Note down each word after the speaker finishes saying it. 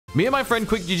Me and my friend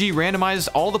QuickGG randomized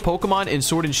all the Pokemon in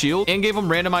Sword and Shield and gave them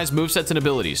randomized movesets and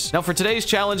abilities. Now for today's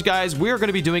challenge, guys, we are going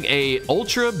to be doing a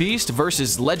Ultra Beast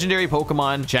versus Legendary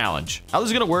Pokemon challenge. How this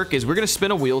is going to work is we're going to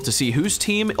spin a wheel to see whose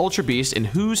team Ultra Beast and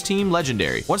whose team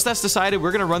Legendary. Once that's decided,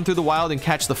 we're going to run through the wild and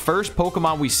catch the first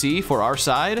Pokemon we see for our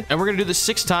side, and we're going to do this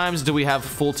 6 times until we have a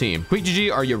full team.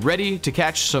 QuickGG, are you ready to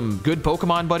catch some good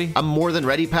Pokemon, buddy? I'm more than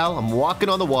ready, pal. I'm walking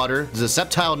on the water. There's a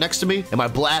Sceptile next to me, and my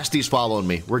Blasty's following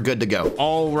me. We're good to go.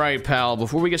 All right, pal.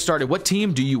 Before we get started, what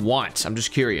team do you want? I'm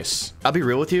just curious. I'll be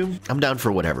real with you. I'm down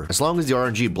for whatever. As long as the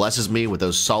RNG blesses me with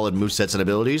those solid movesets and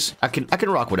abilities, I can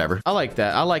rock whatever. I like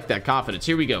that. I like that confidence.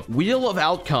 Here we go. Wheel of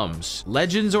Outcomes.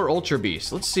 Legends or Ultra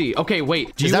Beast? Let's see. Okay,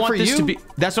 wait. Do you want this to be...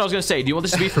 That's what I was going to say. Do you want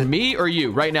this to be for me or you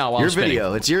right now while I'm spinning? Your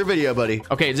video. It's your video, buddy.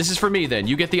 Okay, this is for me then.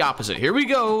 You get the opposite. Here we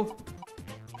go.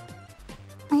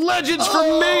 Legends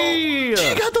for me! You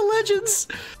got the legends.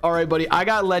 All right, buddy. I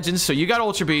got legends, so you got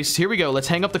Ultra Beast. Here we go. Let's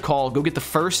hang up the call. Go get the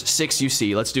first 6 you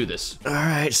see. Let's do this. All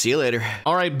right. See you later.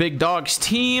 All right, big dogs.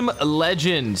 Team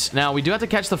Legends. Now, we do have to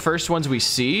catch the first ones we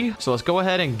see, so let's go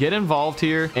ahead and get involved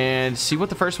here and see what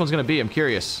the first one's going to be. I'm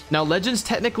curious. Now, Legends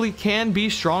technically can be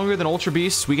stronger than Ultra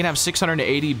Beasts. We can have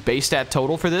 680 base stat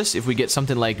total for this if we get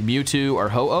something like Mewtwo or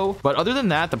Ho-Oh. But other than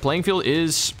that, the playing field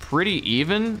is pretty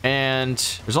even, and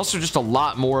there's also just a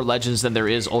lot more legends than there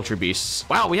is Ultra Beasts.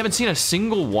 Wow, we haven't seen a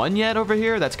single one yet over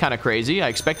here. That's kind of crazy. I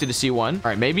expected to see one.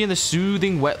 All right, maybe in the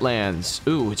soothing wetlands.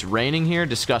 Ooh, it's raining here.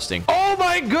 Disgusting. Oh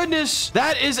my goodness.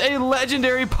 That is a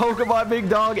legendary Pokemon, big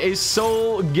dog. A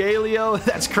Soul Galio.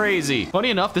 That's crazy.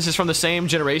 Funny enough, this is from the same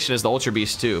generation as the Ultra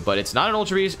Beast too, but it's not an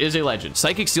Ultra Beast, is a legend.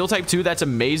 Psychic Steel type 2. That's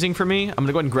amazing for me. I'm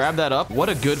gonna go ahead and grab that up. What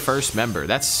a good first member.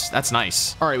 That's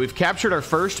nice. All right, we've captured our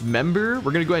first member.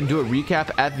 We're gonna go ahead and do a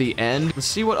recap at the end. Let's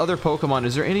see what other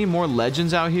Pokemon. Is there any more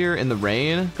legends out here in the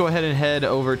rain? Go ahead and head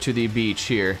over to the beach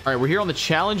here. All right, we're here on the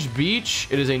challenge beach.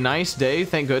 It is a nice day,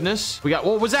 thank goodness. We got,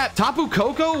 what was that? Tapu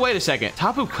Koko? Wait a second.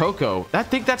 Tapu Koko. I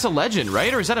think that's a legend,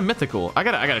 right? Or is that a mythical? I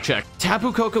gotta check.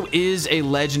 Tapu Koko is a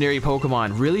legendary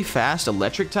Pokemon. Really fast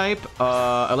electric type.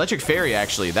 Electric fairy,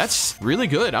 actually. That's really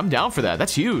good. I'm down for that.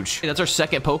 That's huge. Hey, that's our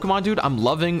second Pokemon, dude. I'm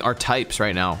loving our types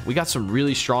right now. We got some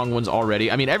really strong ones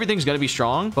already. I mean, everything's gonna be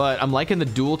strong, but I'm liking the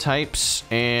dual types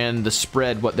and the spread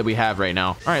that we have right now.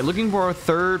 All right, looking for our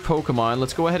third Pokemon.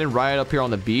 Let's go ahead and ride up here on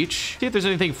the beach. See if there's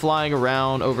anything flying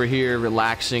around over here,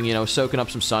 relaxing, you know, soaking up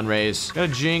some sun rays. Got a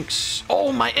Jinx.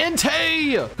 Oh, my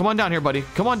Entei! Come on down here, buddy.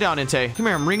 Come on down, Entei. Come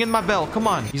here, I'm ringing my bell. Come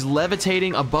on. He's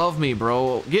levitating above me,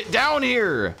 bro. Get down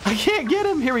here. I can't get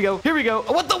him. Here we go. Here we go.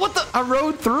 What the? I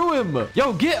rode through him.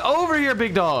 Yo, get over here,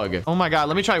 big dog. Oh my God,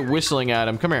 let me try whistling at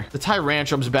him. Come here. The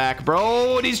Tyrantrum's back,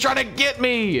 bro, and he's trying to get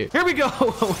me. Here we go.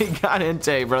 We got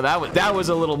Entei, bro. That was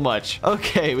a little much.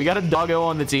 Okay, we got a doggo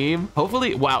on the team.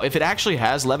 Hopefully, wow, if it actually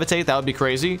has levitate, that would be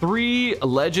crazy. 3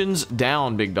 legends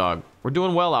down, big dog. We're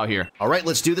doing well out here. All right,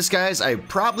 let's do this, guys. I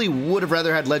probably would have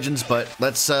rather had legends, but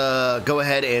let's go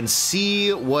ahead and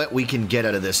see what we can get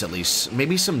out of this at least.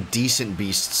 Maybe some decent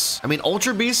beasts. I mean,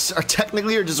 Ultra Beasts are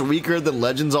technically just weaker than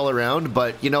legends all around,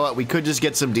 but you know what? We could just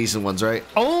get some decent ones, right?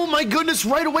 Oh my goodness,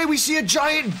 right away we see a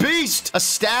giant beast. A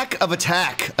stack of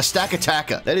attack. A stack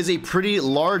attacka. That is a pretty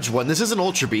large one. This is an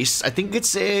Ultra Beast. I think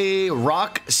it's a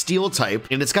rock steel type,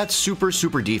 and it's got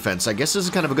super defense. I guess this is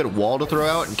kind of a good wall to throw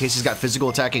out in case he's got physical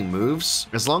attacking moves.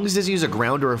 As long as he doesn't use a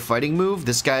ground or a fighting move,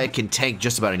 this guy can tank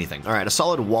just about anything. All right, a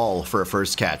solid wall for a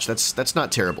first catch. That's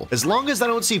not terrible. As long as I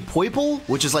don't see Poipole,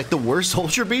 which is like the worst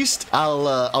Ultra Beast,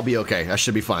 I'll be okay. I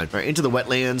should be fine. All right, into the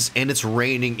wetlands, and it's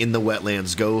raining in the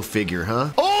wetlands. Go figure,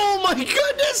 huh? Oh my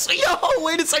goodness! Yo,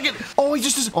 wait a second. Oh, he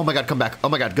just oh my God, come back. Oh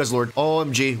my God, Guzzlord.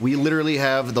 OMG, we literally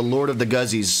have the Lord of the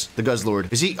Guzzies, the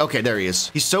Guzzlord. Is he? Okay, there he is.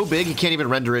 He's so big, he can't even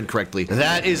render in correctly.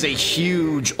 That is a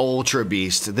huge Ultra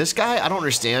Beast. This guy, I don't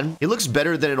understand. He looks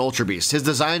better than an Ultra Beast. His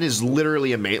design is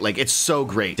literally amazing. Like, it's so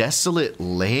great. Desolate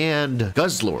Land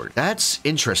Guzzlord. That's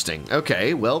interesting.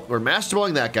 Okay, well, we're Master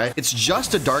Balling that guy. It's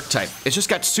just a dark type. It's just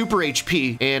got super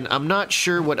HP, and I'm not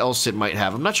sure what else it might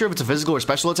have. I'm not sure if it's a physical or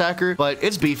special attacker, but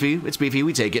it's beefy. It's beefy.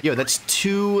 We take it. Yo, that's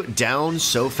 2 down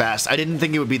so fast. I didn't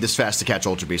think it would be this fast to catch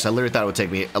Ultra Beast. I literally thought it would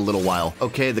take me a little while.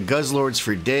 Okay, the Guzzlords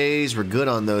for days. We're good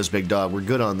on those, big dog. We're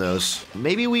good on those.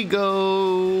 Maybe we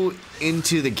go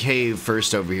into the cave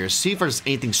first over here. See if there's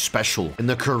anything special in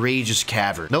the courageous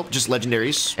cavern. Nope, just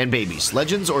legendaries and babies.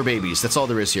 Legends or babies. That's all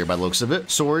there is here by the looks of it.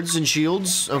 Swords and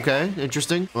shields. Okay,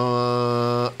 interesting.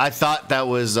 I thought that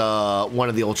was one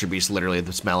of the Ultra Beasts, literally.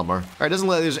 That's Malamar. All right, doesn't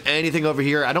look like there's anything over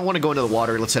here. I don't want to go into the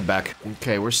water. Let's head back.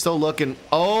 Okay, we're still looking.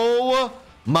 Oh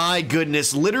My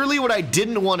goodness, literally what I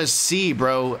didn't want to see,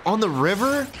 bro. On the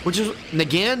river, which is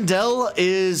Nagandel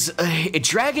is a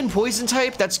dragon poison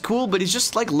type. That's cool, but he's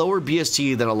just like lower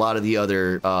BST than a lot of the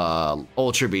other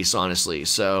Ultra Beasts, honestly.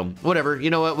 So whatever, you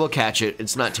know what? We'll catch it.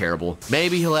 It's not terrible.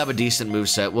 Maybe he'll have a decent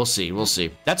moveset. We'll see. We'll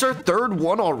see. That's our third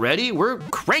one already. We're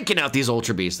cranking out these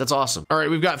Ultra Beasts. That's awesome. All right,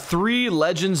 we've got 3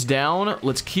 legends down.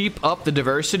 Let's keep up the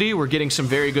diversity. We're getting some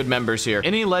very good members here.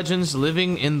 Any legends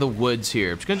living in the woods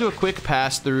here? I'm just gonna do a quick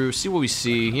pass through, see what we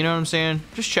see. You know what I'm saying?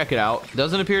 Just check it out.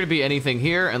 Doesn't appear to be anything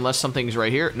here unless something's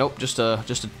right here. Nope, just a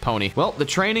pony. Well, the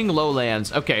training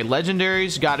lowlands. Okay,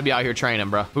 legendaries got to be out here training,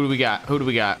 bro. Who do we got? Who do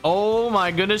we got? Oh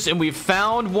my goodness, and we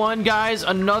found one, guys.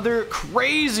 Another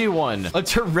crazy one. A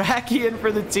Terrakion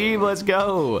for the team. Let's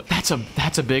go. That's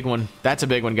a big one. That's a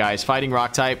big one, guys. Fighting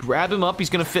rock type. Grab him up. He's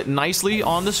gonna fit nicely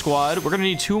on the squad. We're gonna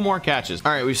need 2 more catches.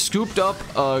 All right, we've scooped up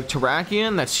a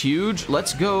Terrakion. That's huge.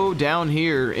 Let's go down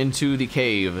here into the cave.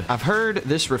 I've heard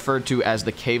this referred to as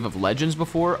the Cave of Legends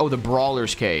before. Oh, the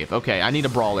Brawler's Cave. Okay, I need a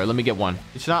brawler. Let me get one.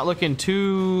 It's not looking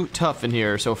too tough in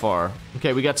here so far.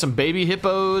 Okay, we got some baby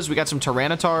hippos. We got some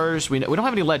Tyrannotars. We don't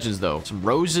have any legends, though. Some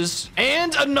roses.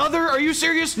 And another. Are you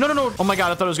serious? No, no, no. Oh, my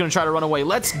God. I thought I was going to try to run away.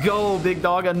 Let's go, big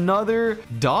dog. Another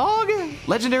dog?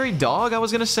 Legendary dog, I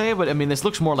was going to say. But, I mean, this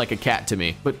looks more like a cat to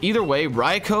me. But either way,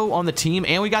 Raikou on the team.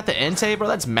 And we got the Entei, bro.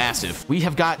 That's massive. We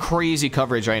have got crazy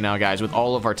coverage right now, guys, with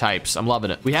all of our types. I'm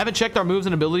loving it. We haven't checked our moves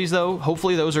and abilities, though.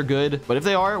 Hopefully, those are good. But if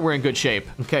they are, we're in good shape.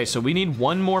 Okay, so we need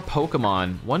one more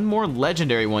Pokemon. One more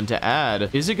legendary one to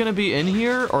add. Is it going to be in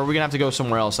here, or are we gonna have to go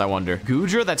somewhere else, I wonder?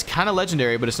 Goodra, that's kind of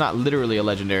legendary, but it's not literally a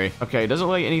legendary. Okay, doesn't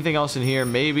look like anything else in here.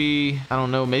 Maybe, I don't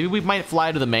know, maybe we might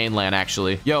fly to the mainland,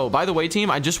 actually. Yo, by the way,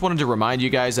 team, I just wanted to remind you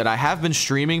guys that I have been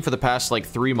streaming for the past, like,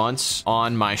 3 months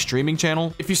on my streaming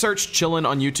channel. If you search Chilln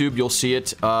on YouTube, you'll see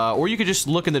it, or you could just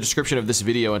look in the description of this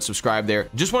video and subscribe there.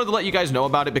 Just wanted to let you guys know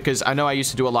about it because I know I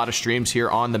used to do a lot of streams here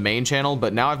on the main channel,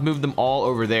 but now I've moved them all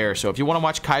over there. So if you want to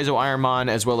watch Kaizo Ironmon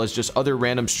as well as just other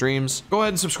random streams, go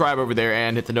ahead and subscribe over there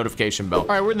and hit the notification bell. All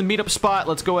right, we're in the meetup spot.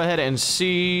 Let's go ahead and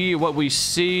see what we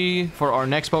see for our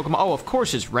next Pokemon. Oh, of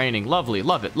course it's raining. Lovely.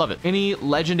 Love it. Love it. Any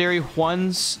legendary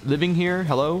ones living here?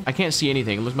 Hello? I can't see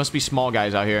anything. There must be small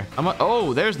guys out here.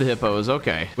 Oh, there's the hippos.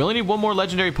 Okay. We only need one more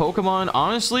legendary Pokemon.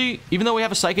 Honestly, even though we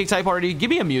have a psychic type already, give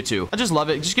me a Mewtwo. I just love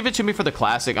it. Just give it to me for the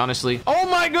classic, honestly. Oh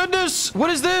my goodness. What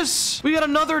is this? We got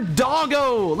another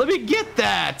doggo. Let me get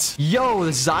that. Yo,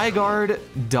 the Zygarde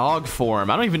dog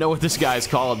form. I don't even know what this guy's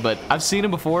called, but I've seen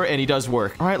him before and he does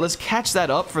work. All right, let's catch that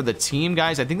up for the team,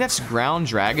 guys. I think that's Ground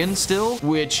Dragon still,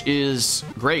 which is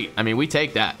great. I mean, we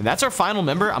take that. And that's our final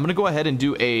member. I'm gonna go ahead and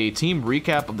do a team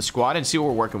recap of the squad and see what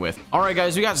we're working with. All right,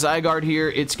 guys, we got Zygarde here.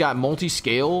 It's got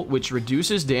multi-scale, which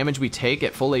reduces damage we take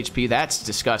at full HP. That's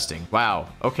disgusting. Wow.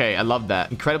 Okay, I love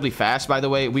that. Incredibly fast, by the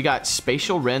way. We got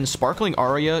Spatial Wren, Sparkling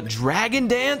Aria, Dragon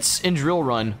Dance, and Drill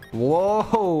Run.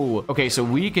 Whoa. Okay, so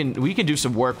we can do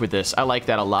some work with this. I like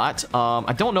that a lot.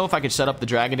 I don't know if I could set up the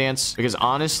Dragon Dance because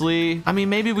honestly, I mean,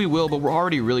 maybe we will, but we're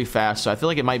already really fast, so I feel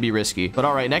like it might be risky. But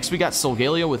all right, next we got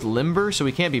Solgaleo with Limber, so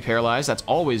we can't be paralyzed. That's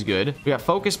always good. We got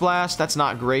Focus Blast. That's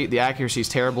not great. The accuracy is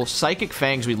terrible. Psychic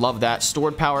Fangs, we love that.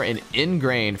 Stored Power and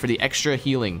Ingrain for the extra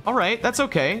healing. All right, that's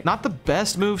okay. Not the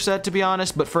best moveset, to be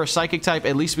honest, but for a Psychic type,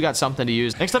 at least we got something to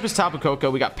use. Next up is Tapu Koko.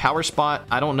 We got Power Spot.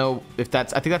 I don't know if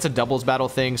that's, I think that's a doubles battle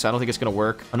thing, so I don't think it's gonna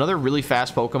work. Another really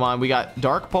fast Pokemon. We got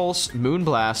Dark Pulse, Moon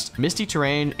Blast, Misty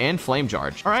Terrain, and Flame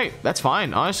Charge. All right, that's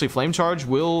fine. Honestly, Flame Charge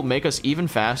will make us even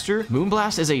faster. Moon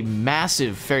Blast is a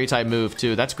massive fairy type move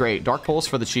too. That's great. Dark Pulse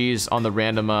for the cheese on the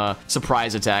random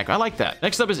surprise attack. I like that.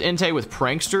 Next up is Entei with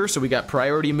Prankster. So we got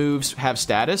priority moves have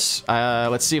status.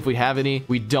 Let's see if we have any.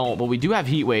 We don't, but we do have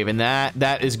Heat Wave, and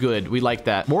that is good. We like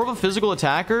that. More of a physical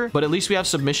attacker, but at least we have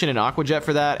Submission and Aqua Jet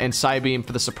for that, and Psybeam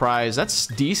for the surprise. That's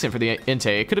decent for the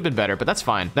Entei. It could have been better, but that's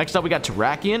fine. Next up, we got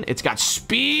Terrakion. It's got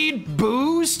Speed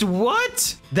Boost.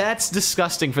 What? That's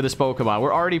disgusting for this Pokemon.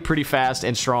 We're already pretty fast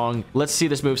and strong. Let's see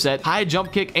this moveset. High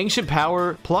Jump Kick, Ancient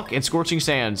Power, Pluck, and Scorching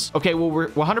Sands. Okay, well, we're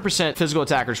 100% physical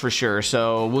attackers for sure,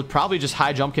 so we'll probably just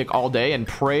High Jump Kick all day and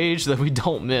pray that we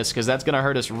don't miss, because that's going to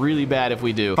hurt us really bad if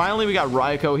we do. Finally, we got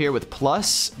Raikou here with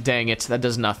Plus. Dang it, that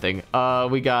does nothing.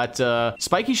 We got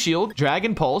Spiky Shield,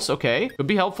 Dragon Pulse, okay, could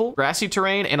be helpful. Grassy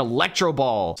Terrain, and Electro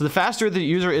Ball. So the faster the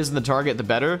user is in the target, the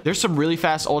better. There's some really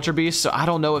fast Ultra Beasts, so I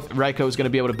don't know if Raikou is going to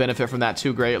be able to benefit from that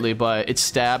too greatly, but it's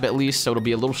stab at least, so it'll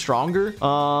be a little stronger.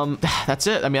 That's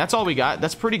it. I mean, that's all we got.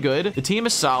 That's pretty good. The team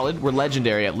is solid. We're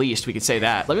legendary, at least. We could say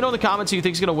that. Let me know in the comments who you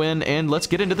think is going to win, and let's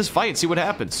get into this fight and see what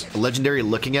happens. Legendary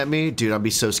looking at me? Dude, I'd be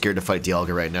so scared to fight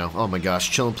Dialga right now. Oh my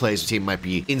gosh. Chilln Plays team might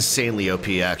be insanely OP,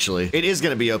 actually. It is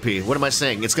going to be OP. What am I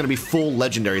saying? It's going to be full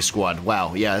legendary squad.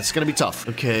 Wow. Yeah, it's going to be tough.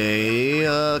 Okay,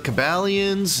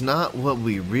 Cabalions, not what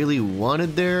we really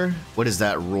wanted there. What is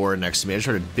that roar next to me? I just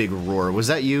heard a big roar. Was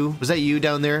that you? Was that you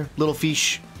down there, little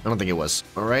fish? I don't think it was.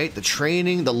 All right,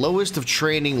 the lowest of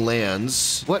training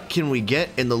lands. What can we get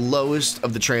in the lowest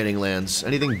of the training lands?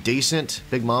 Anything decent?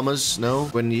 Big mamas?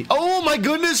 No? Oh my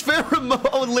goodness, Pheromone!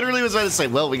 Oh, literally was about to say,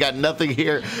 well, we got nothing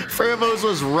here. Pheromones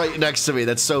was right next to me.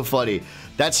 That's so funny.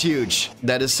 That's huge.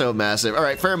 That is so massive. All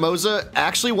right, Pheromosa,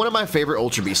 actually one of my favorite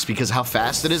Ultra Beasts because how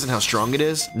fast it is and how strong it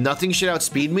is. Nothing should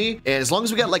outspeed me. And as long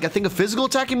as we got, like, I think a physical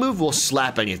attacking move, we'll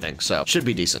slap anything. So, should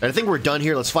be decent. I think we're done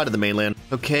here. Let's fly to the mainland.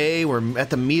 Okay, we're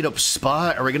at the meetup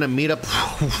spot. Are we gonna meet up?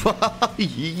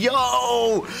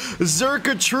 Yo!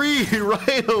 Zerka-tree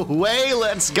right away.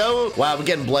 Let's go. Wow, we're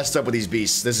getting blessed up with these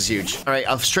beasts. This is huge. All right,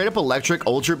 a straight up electric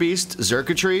Ultra Beast,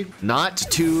 Zerka-tree. Not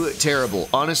too terrible.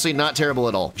 Honestly, not terrible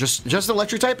at all. Just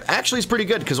electric type actually is pretty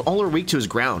good because all we're weak to is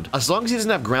ground. As long as he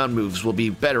doesn't have ground moves, we'll be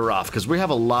better off because we have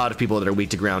a lot of people that are weak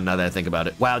to ground now that I think about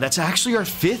it. Wow, that's actually our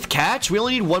 5th catch. We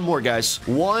only need one more, guys.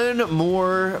 One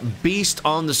more beast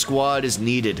on the squad is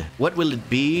needed. What will it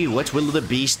be? What will the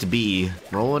beast be?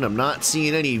 Roland, I'm not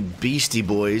seeing any beastie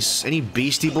boys. Any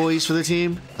beastie boys for the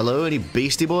team? Hello, any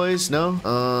beastie boys? No?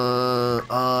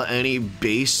 Any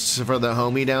beasts for the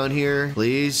homie down here?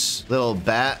 Please? Little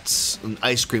bats and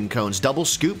ice cream cones. Double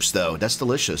scoops, though. That's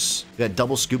delicious. We got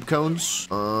double scoop cones.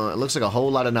 It looks like a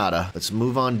whole lot of nada. Let's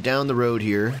move on down the road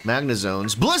here.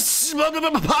 Magnazones.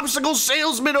 Popsicle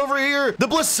salesman over here. The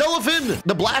Blacellophon.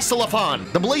 The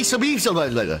Blastelophon. The Blaceabisa.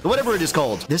 Whatever it is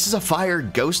called. This is a fire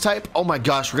ghost type. Oh my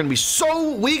gosh, we're gonna be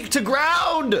so weak to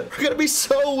ground. We're gonna be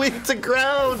so weak to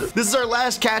ground. This is our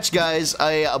last catch, guys.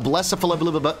 A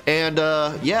Blacephalabla. And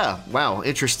yeah, wow,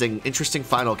 interesting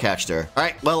final catch there. All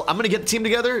right, well, I'm gonna get the team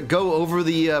together, go over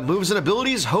the moves and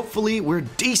abilities. Hopefully we're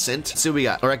decent. Let's see what we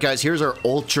got. All right, guys, here's our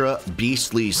ultra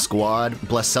beastly squad.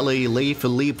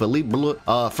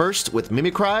 First with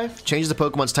Mimicry, change the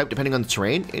Pokemon's type depending on the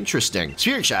terrain. Interesting.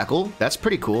 Spirit Shackle, that's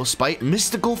pretty cool. Spite,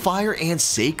 Mystical Fire, and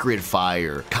Sacred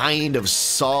Fire. Kind of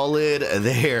solid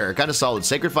there. Kind of solid.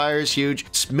 Sacred Fire is huge.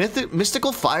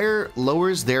 Mystical Fire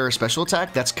lowers their special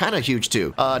attack. That's kind of huge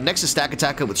too. Next is Stack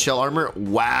Attacker with Shell Armor.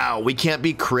 Wow, we can't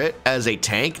be crit as a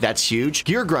tank. That's huge.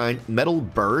 Gear Grind, Metal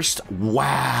Burst.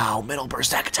 Wow, Metal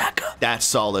Burst Attacker. That's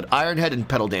solid. Iron Head and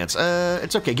Petal Dance.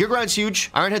 It's okay. Gear Grind's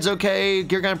huge. Iron Head's okay.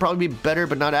 Gear Grind probably be better,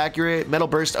 but not accurate. Metal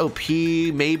Burst OP,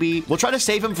 maybe. We'll try to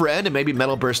save him for end and maybe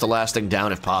Metal Burst the last thing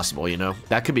down if possible, you know?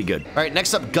 That could be good. All right,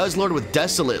 next up, Guzzlord with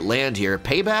Desolate Land here.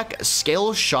 Payback,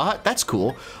 Scale Shot. That's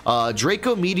cool.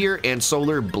 Draco Meteor and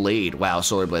Solar Blade. Wow,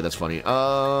 Solar Blade. That's funny.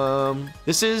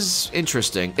 This is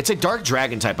interesting. It's a Dark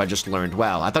Dragon type I just learned.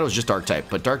 Wow, I thought it was just Dark type,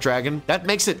 but Dark Dragon, that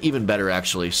makes it even better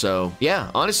actually. So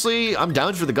yeah, honestly, I'm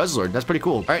down for the Guzzlord. That's pretty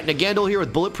cool. All right, Nagandel here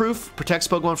with Bulletproof. Protects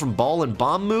Pokemon from ball and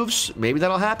bomb moves. Maybe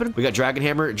that'll happen. We got Dragon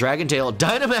Hammer, Dragon Tail,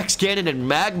 Dynamax Cannon, and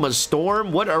Magma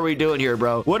Storm. What are we doing here,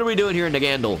 bro? What are we doing here in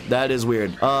Nagandel? That is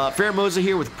weird. Pheromosa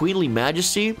here with Queenly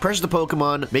Majesty. Pressure the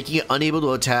Pokemon, making it unable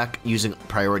to attack using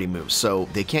priority moves. So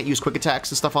they can't use quick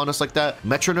attacks and stuff on us like that.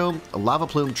 Metronome, a Lava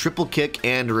Plume, Triple Kick,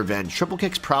 and Revenge. Triple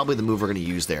Kick's probably the move we're going to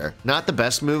use there. Not the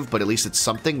best move, but at least it's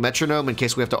something. Metronome in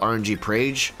case we have to RNG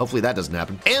Prage. Hopefully that doesn't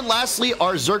happen. And lastly,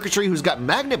 our Zerka-tree who's got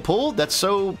Magnet Pull. That's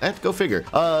so... go figure.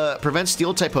 Prevents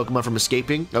Steel-type Pokemon from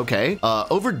escaping. Okay.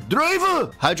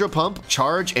 Overdrive! Hydro Pump,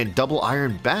 Charge, and Double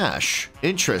Iron Bash.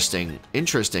 Interesting.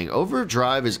 Interesting.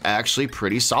 Overdrive is actually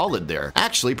pretty solid there.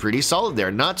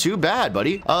 Not too bad,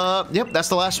 buddy. Yep, that's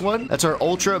the last one. That's our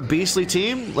Ultra Beastly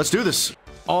team. Let's do this.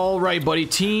 All right, buddy.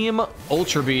 Team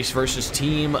Ultra Beast versus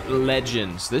Team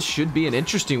Legends. This should be an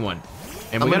interesting one.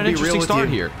 And we got an interesting start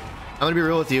here. I'm gonna be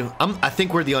real with you. I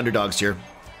think we're the underdogs here,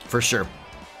 for sure.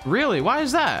 Really? Why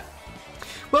is that?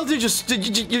 Well,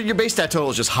 your base stat total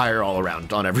is just higher all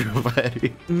around on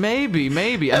everybody. Maybe.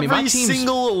 I mean, my team's...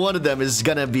 single one of them is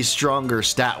gonna be stronger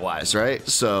stat-wise, right?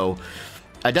 So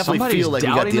I definitely feel like we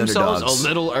got the underdogs a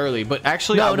little early, but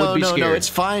actually, I would be scared. No, it's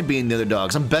fine being the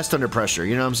underdogs. I'm best under pressure.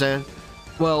 You know what I'm saying?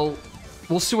 Well,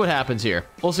 we'll see what happens here.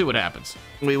 We'll see what happens.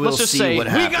 We will see what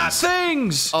happens. We got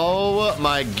things! Oh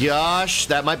my gosh,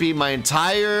 that might be my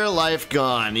entire life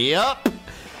gone. Yup.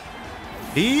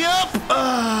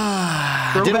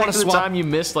 I didn't want to swap. Time you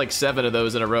missed like 7 of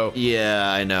those in a row. Yeah,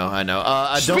 I know. I don't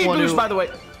want to. Speed boost, by the way.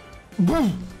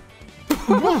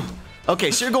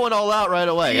 Okay, so you're going all out right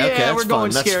away. Yeah, Okay, that's we're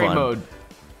going fun. scary That's fun. mode.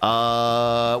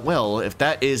 Well, if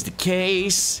that is the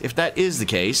case,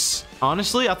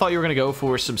 Honestly, I thought you were gonna go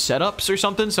for some setups or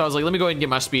something, so I was like, let me go ahead and get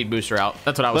my speed booster out.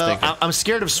 That's what I was thinking. I'm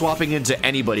scared of swapping into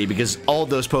anybody because all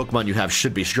those Pokemon you have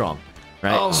should be strong,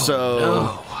 right? Oh, so,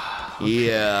 no.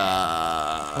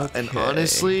 yeah. Okay. And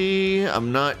honestly,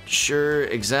 I'm not sure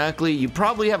exactly. You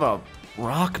probably have a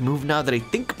rock move now that I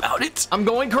think about it. I'm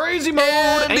going crazy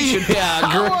mode. Ancient Yeah,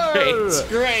 power.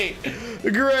 great.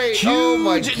 Huge Oh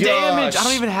my gosh. damage. I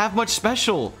don't even have much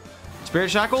special. Spirit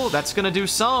Shackle, that's gonna do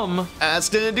some. That's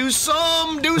gonna do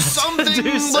something.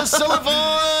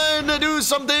 Basilicon, do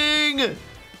something.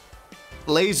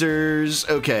 Lasers.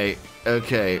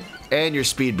 Okay. And your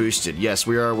speed boosted. Yes,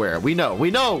 we are aware. We know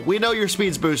your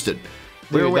speed's boosted.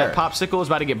 We're Dude, aware. that popsicle is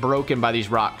about to get broken by these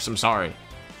rocks. I'm sorry.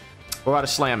 We're about to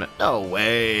slam it. No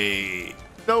way.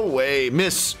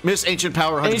 Miss Ancient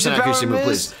Power, 100% Ancient accuracy power move,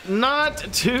 miss. please. Not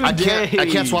today. I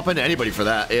can't swap into anybody for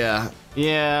that. Yeah.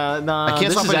 Yeah, nah. I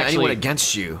can't swap this is into anyone actually,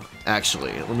 against you,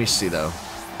 actually. Let me see, though.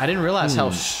 I didn't realize how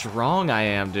strong I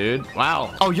am, dude.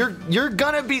 Wow. Oh, you're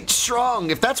gonna be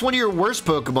strong. If that's one of your worst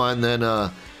Pokemon, then,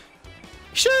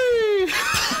 shee.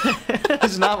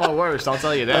 It's not my worst, I'll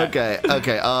tell you that.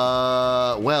 Okay.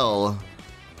 Well,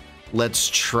 let's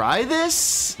try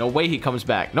this. No way he comes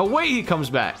back.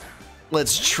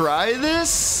 Let's try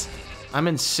this. I'm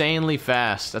insanely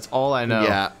fast. That's all I know.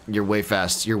 Yeah, you're way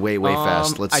fast. You're way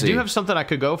fast. Let's see. I do have something I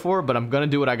could go for, but I'm gonna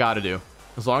do what I gotta do.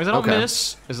 As long as I don't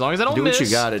miss. As long as I don't do miss. what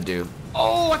you gotta do.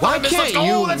 Oh, I thought Why I missed. can't Let's go.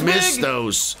 you That's miss big.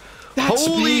 those? That's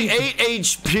Holy big. 8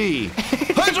 HP.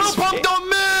 Hydro Pump don't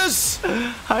miss.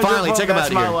 Finally, take him out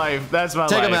of here. That's my life. That's my life.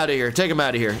 Take him out of here. Take him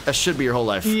out of here. That should be your whole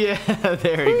life. Yeah,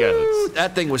 there he goes.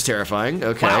 That thing was terrifying.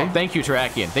 Okay. Wow, thank you,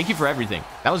 Terrakion. Thank you for everything.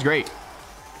 That was great.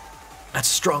 That's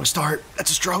a strong start.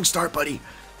 Buddy.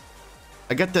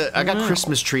 I got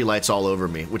Christmas tree lights all over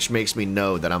me, which makes me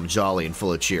know that I'm jolly and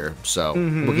full of cheer. So, what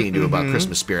can you do about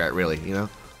Christmas spirit, really, you know?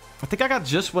 I think I got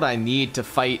just what I need to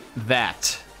fight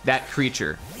that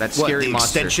creature, that What, scary the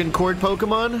monster. extension cord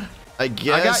Pokemon? I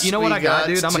guess you know what I got,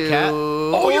 dude? I'm a cat.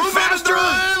 Oh, you're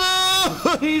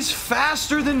faster! He's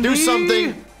faster than me. Do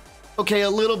something. Okay, a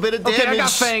little bit of damage. Okay, I got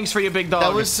fangs for you, big dog.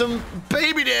 That was some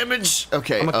baby damage.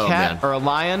 Okay, I'm a cat man. or a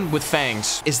lion with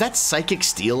fangs. Is that Psychic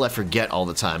Steel? I forget all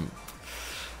the time.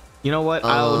 You know what?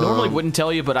 I normally wouldn't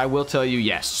tell you, but I will tell you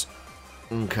yes.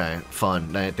 Okay, fun.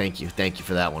 Thank you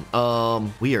for that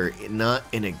one. We are not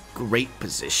in a great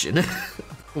position.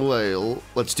 Well,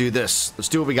 let's do this. Let's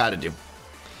do what we gotta do.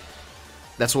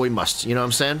 That's what we must. You know what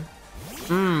I'm saying?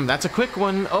 That's a quick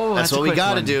one. Oh, That's what we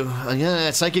gotta do. Yeah,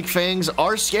 Psychic Fangs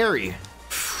are scary.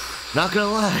 Not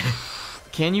gonna lie.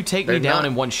 Can you take me down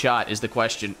in one shot is the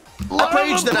question.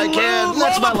 Rage that I can.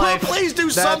 That's my life. Please do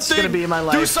something. That's gonna be my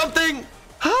life. Do something.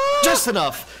 Just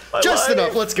enough. Just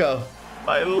enough. Let's go.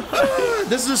 My life.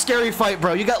 This is a scary fight,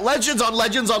 bro. You got legends on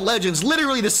legends on legends.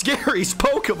 Literally the scariest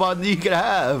Pokemon that you could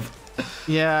have.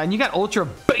 Yeah, and you got Ultra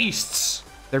Beasts.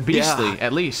 They're beastly,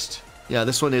 at least. Yeah,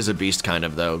 this one is a beast, kind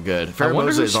of, though. Good. I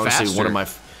wonder Pheromosa who's is honestly faster. one of my...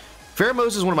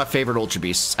 Pheromosa is one of my favorite Ultra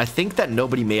Beasts. I think that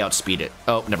nobody may outspeed it.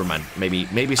 Oh, never mind. Maybe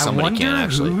somebody can,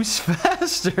 actually. Who's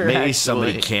faster, Maybe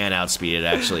somebody can outspeed it,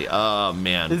 actually. Oh,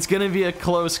 man. It's gonna be a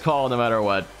close call no matter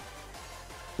what.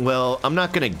 Well, I'm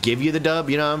not gonna give you the dub,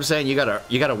 you know what I'm saying? You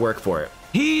gotta work for it.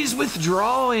 He's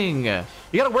withdrawing. You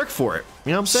gotta work for it.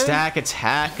 You know what I'm saying? Stack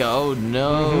attack. Oh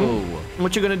no.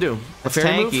 What you gonna do? It's fairy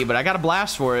tanky, move? but I got a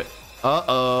blast for it.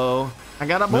 Uh-oh. I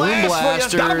got a Moon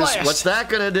blast for you. Got a Blasters. blast. What's that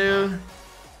gonna do?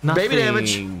 Nothing. Baby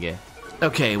damage.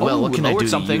 Okay, well, what can I do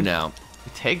to you now?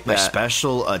 Take My that.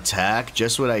 special attack?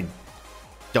 Just what I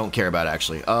don't care about,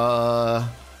 actually.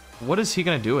 What is he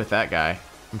gonna do with that guy?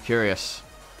 I'm curious.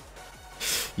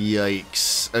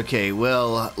 Yikes. Okay,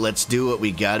 well, let's do what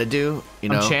we gotta do, you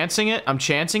know? I'm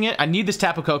chancing it. I need this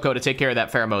Tapu Koko to take care of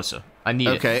that Pheromosa. I need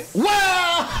it. Okay.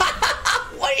 Wow!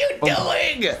 What are you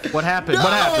doing? What happened? No!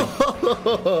 What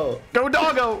happened? Go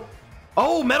doggo!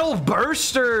 Oh, Metal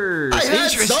Bursters! I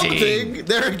had Interesting. something.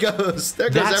 There it goes. There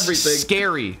goes That's everything.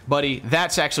 scary, buddy.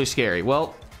 That's actually scary.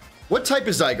 Well, What type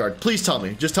is Zygarde? Please tell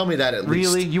me. Just tell me that at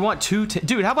least. really? You want two?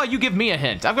 Dude, how about you give me a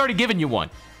hint? I've already given you one.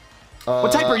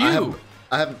 What type are you?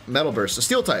 I have Metal Burst, a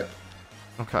Steel type.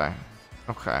 Okay.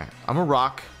 I'm a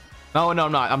rock. No,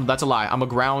 I'm not. That's a lie. I'm a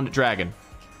ground dragon.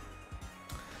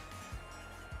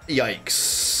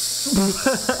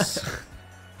 Yikes.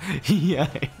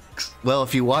 Yikes. Well,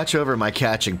 if you watch over my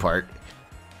catching part,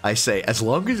 I say, as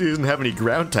long as he doesn't have any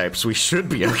ground types, we should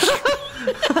be okay.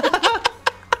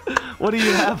 What do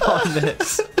you have on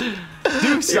this?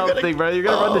 Do something, bro. You're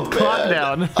gonna run the clock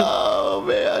down. Oh,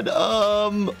 man.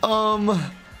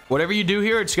 Whatever you do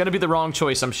here, it's gonna be the wrong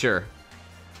choice, I'm sure.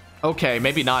 Okay,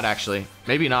 maybe not actually.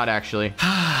 Maybe not actually.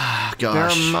 Gosh.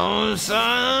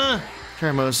 Pheromosa.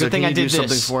 Pheromosa, Good thing can I you did do something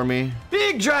this. for me?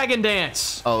 Big dragon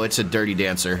dance. Oh, it's a dirty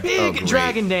dancer. Big Oh, great.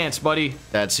 dragon dance, buddy.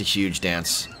 That's a huge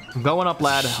dance. I'm going up,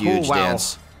 lad. Huge Oh, wow.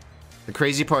 dance. The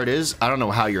crazy part is, I don't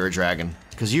know how you're a dragon,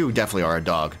 because you definitely are a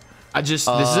dog. This is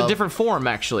a different form,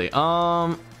 actually.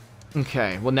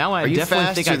 Okay. Well, now I Are you definitely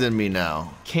think faster I than me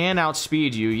now? can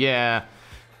outspeed you. Yeah.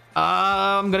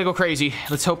 I'm gonna go crazy.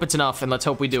 Let's hope it's enough, and let's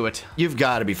hope we do it. You've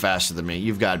got to be faster than me.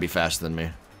 You've got to be faster than me.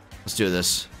 Let's do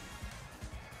this.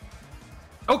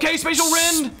 Okay, spatial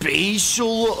rend.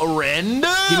 Spatial rend?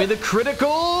 Give me the critical.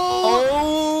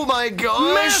 Oh my gosh.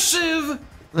 Massive.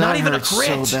 Not even a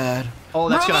crit. So bad. Oh,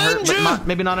 that's gonna hurt, Revenge! but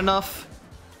maybe not enough.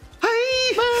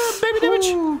 Hey, baby damage.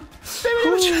 Baby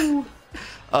damage.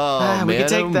 Oh, we man, can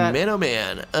take oh, that. man, oh,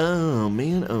 man. Oh,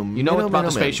 man, oh, man. You know oh, what man, about oh,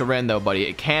 the man. spatial rend, though, buddy?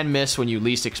 It can miss when you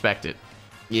least expect it.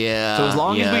 Yeah. So as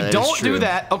long as we that is don't true. do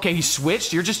that. Okay, he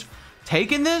switched. You're just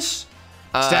taking this?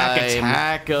 Stack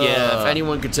attack. Yeah, if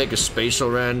anyone could take a spatial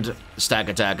rend, stack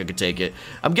attack, I could take it.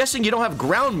 I'm guessing you don't have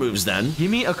ground moves then.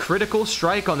 Give me a critical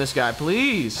strike on this guy,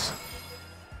 please.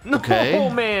 No, Okay.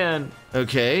 man.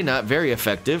 Okay, not very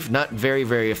effective. Not very,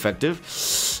 very effective.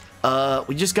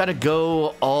 We just gotta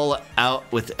go all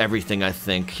out with everything, I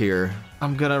think, here.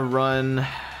 I'm gonna run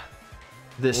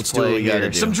this Let's do what play we gotta here.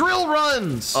 do. Some drill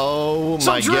runs. Oh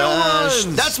Some my drill gosh.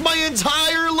 runs. That's my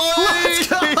entire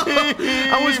life!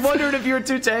 I was wondering if you were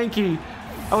too tanky.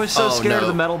 I was so Oh, scared of no.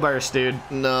 the metal burst, dude.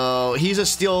 No, he's a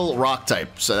steel rock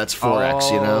type, so that's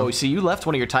 4x, you Oh, know? see, you left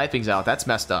one of your typings out. That's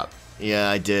messed up. Yeah,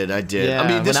 I did. Yeah, I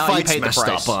mean, this well, now you fight's paid the messed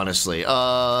price. up, honestly.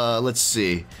 Let's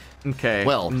see. Okay.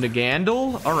 Well.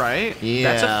 Nagandal. All right.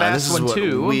 Yeah, That's a fast this is one, what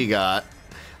too. we got.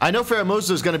 I know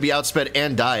Pheromosa is going to be outsped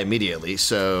and die immediately,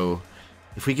 so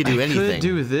if we could do anything. I could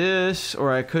do this,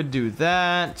 or I could do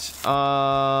that.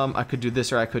 I could do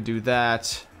this, or I could do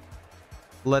that.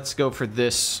 Let's go for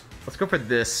this. Let's go for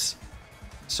this,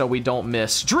 so we don't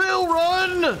miss. Drill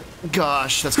run!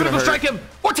 Gosh, that's going to Critical hurt. strike him,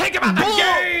 or take him out the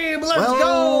game! Let's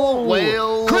go!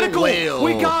 Whale, Critical! whale.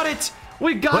 We got it!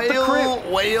 We got the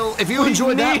crit! Whale. If you We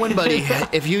enjoyed that need one, buddy, it.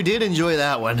 if you did enjoy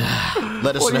that one,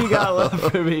 let us What know. do you got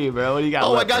left for me, bro? What do you got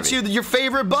Oh, I left got for you me? your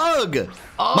favorite bug.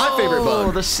 Oh, My favorite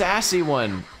bug. the sassy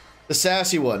one. The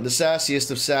sassy one. The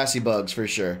sassiest of sassy bugs, for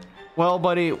sure. Well,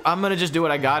 buddy, I'm gonna just do what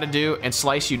I gotta do and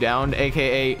slice you down,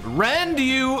 aka render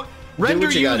you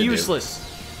gotta do. useless.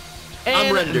 And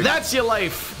I'm rendered. that's your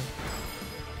life.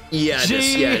 Yeah, it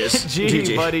is. Yeah, it is. Gee,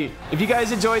 GG. buddy. If you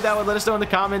guys enjoyed that one, let us know in the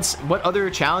comments what other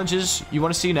challenges you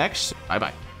want to see next.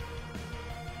 Bye-bye.